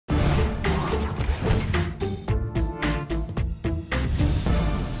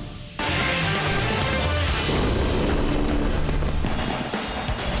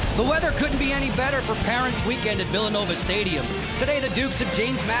The weather couldn't be any better for Parents' Weekend at Villanova Stadium. Today, the Dukes of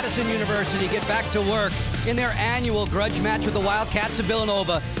James Madison University get back to work in their annual grudge match with the Wildcats of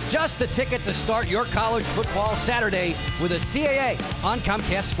Villanova. Just the ticket to start your college football Saturday with a CAA on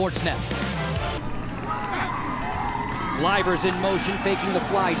Comcast Sportsnet. Livers in motion, faking the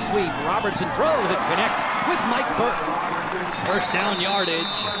fly sweep. Robertson throws and connects with Mike Burke. First down yardage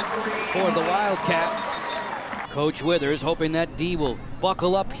for the Wildcats. Coach Withers hoping that D will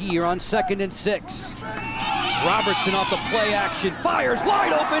buckle up here on 2nd and 6. Robertson off the play action, fires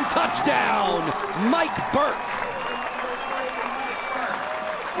wide open, touchdown, Mike Burke.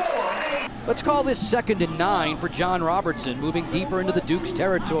 Let's call this 2nd and 9 for John Robertson, moving deeper into the Dukes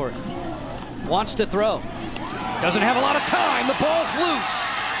territory. Wants to throw. Doesn't have a lot of time, the ball's loose.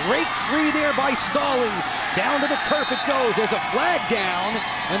 Raked free there by Stallings. Down to the turf it goes, there's a flag down,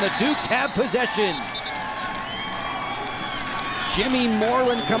 and the Dukes have possession. Jimmy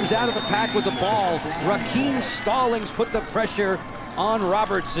Moreland comes out of the pack with the ball. Raheem Stallings put the pressure on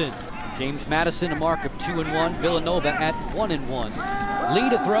Robertson. James Madison a mark of 2-1. Villanova at 1-1. Lee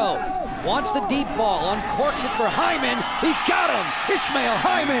to throw. Wants the deep ball. Uncorks it for Hyman. He's got him. Ishmael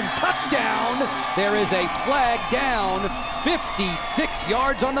Hyman. Touchdown. There is a flag down. 56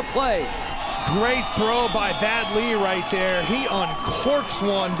 yards on the play. Great throw by Thad Lee right there. He uncorks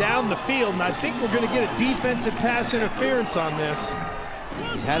one down the field, and I think we're going to get a defensive pass interference on this.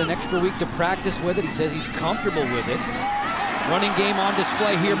 He's had an extra week to practice with it. He says he's comfortable with it. Running game on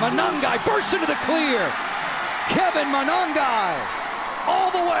display here. Manangai bursts into the clear. Kevin Manangai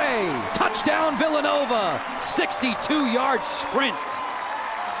all the way. Touchdown Villanova. 62-yard sprint.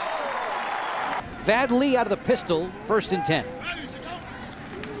 Thad Lee out of the pistol. 1st and 10.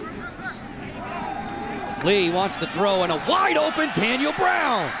 Lee wants to throw, and a wide open Daniel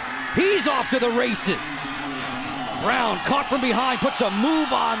Brown. He's off to the races. Brown caught from behind, puts a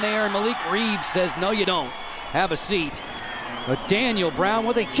move on there, and Malik Reeves says, no, you don't. Have a seat. But Daniel Brown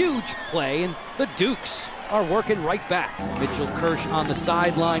with a huge play, and the Dukes are working right back. Mitchell Kirsch on the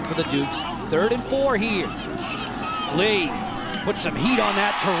sideline for the Dukes. 3rd and 4 here. Lee puts some heat on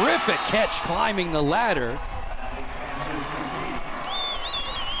that terrific catch, climbing the ladder.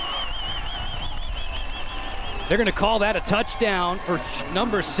 They're going to call that a touchdown for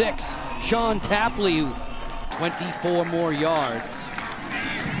number 6, Sean Tapley, 24 more yards.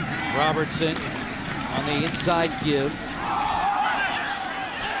 Robertson on the inside give.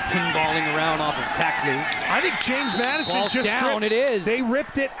 Pinballing around off of tacklers. I think James Madison Ball's just down. It is. They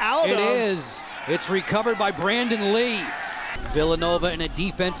ripped it out. It is. It's recovered by Brandon Lee. Villanova in a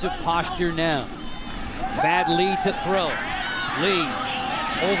defensive posture now. Thad Lee to throw. Lee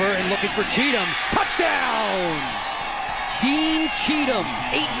over and looking for Cheatham. Touchdown! Dean Cheatham,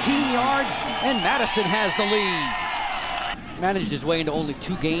 18 yards, and Madison has the lead. Managed his way into only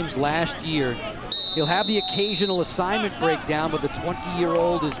 2 games last year. He'll have the occasional assignment breakdown, but the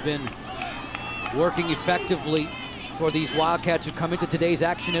 20-year-old has been working effectively for these Wildcats who come into today's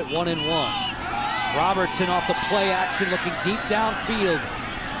action at 1-1. Robertson off the play action, looking deep downfield.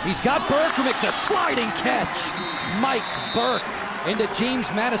 He's got Burke, who makes a sliding catch. Mike Burke into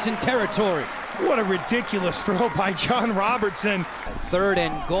James Madison territory. What a ridiculous throw by John Robertson. 3rd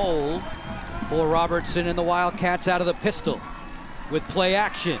and goal for Robertson and the Wildcats out of the pistol. With play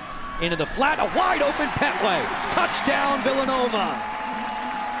action into the flat, a wide open Petway. Touchdown Villanova.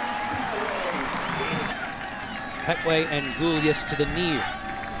 Petway and Goulias to the near.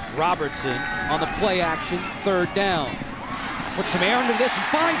 Robertson on the play action, 3rd down. Puts some air into this and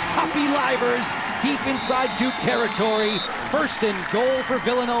finds Poppy Livers deep inside Duke territory. 1st and goal for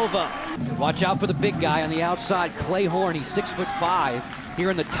Villanova. Watch out for the big guy on the outside, Clay Horn. He's 6'5". Here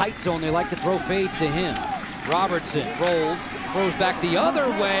in the tight zone, they like to throw fades to him. Robertson rolls, throws back the other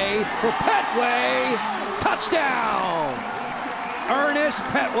way for Petway. Touchdown! Ernest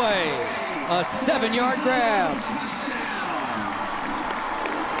Petway, a 7-yard grab.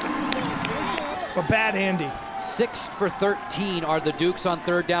 A bad Andy. 6 for 13 are the Dukes on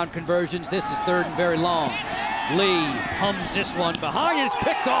 3rd down conversions. This is 3rd and very long. Lee hums this one behind, and it's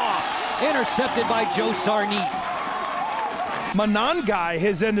picked off. Intercepted by Joe Sarnice. Manangai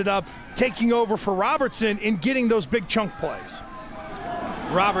has ended up taking over for Robertson in getting those big chunk plays.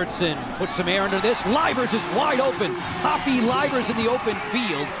 Robertson puts some air into this. Livers is wide open. Poppy Livers in the open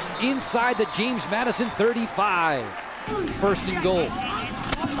field inside the James Madison 35. 1st and goal.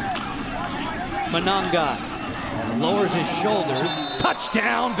 Manangai lowers his shoulders.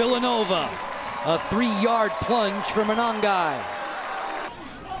 Touchdown Villanova. A 3-yard plunge for Manangai.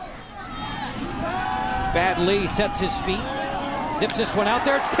 Thad Lee sets his feet. Zips this one out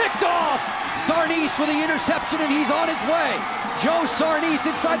there. It's picked off. Sarnice with the interception, and he's on his way. Joe Sarnice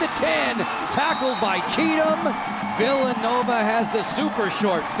inside the 10, tackled by Cheatham. Villanova has the super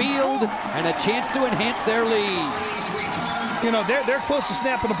short field and a chance to enhance their lead. You know, they're close to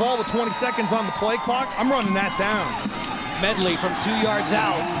snapping the ball with 20 seconds on the play clock. I'm running that down. Medley from 2 yards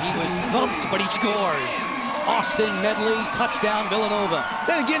out. He was thumped, but he scores. Austin Medley, touchdown Villanova.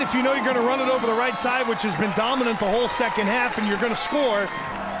 Then again, if you know you're going to run it over the right side, which has been dominant the whole second half, and you're going to score.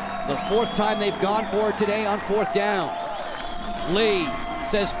 The 4th time they've gone for it today on 4th down. Lee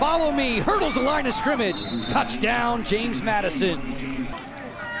says, follow me, hurdles the line of scrimmage. Touchdown, James Madison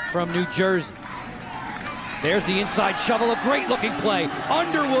from New Jersey. There's the inside shovel, a great looking play.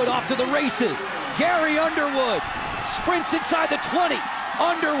 Underwood off to the races. Gary Underwood sprints inside the 20.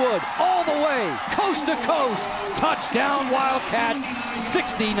 Underwood all the way, coast to coast. Touchdown Wildcats,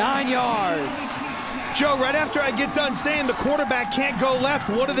 69 yards. Joe, right after I get done saying the quarterback can't go left,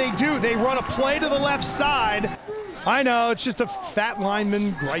 what do? They run a play to the left side. I know, it's just a fat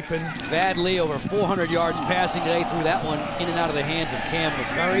lineman griping. Vad Lee over 400 yards passing today, threw that one in and out of the hands of Cam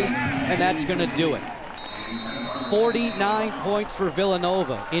McCurry, and that's going to do it. 49 points for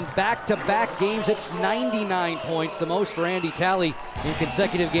Villanova. In back-to-back games, it's 99 points, the most for Andy Talley in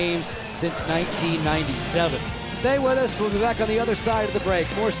consecutive games since 1997. Stay with us. We'll be back on the other side of the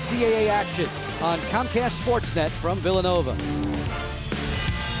break. More CAA action on Comcast Sportsnet from Villanova.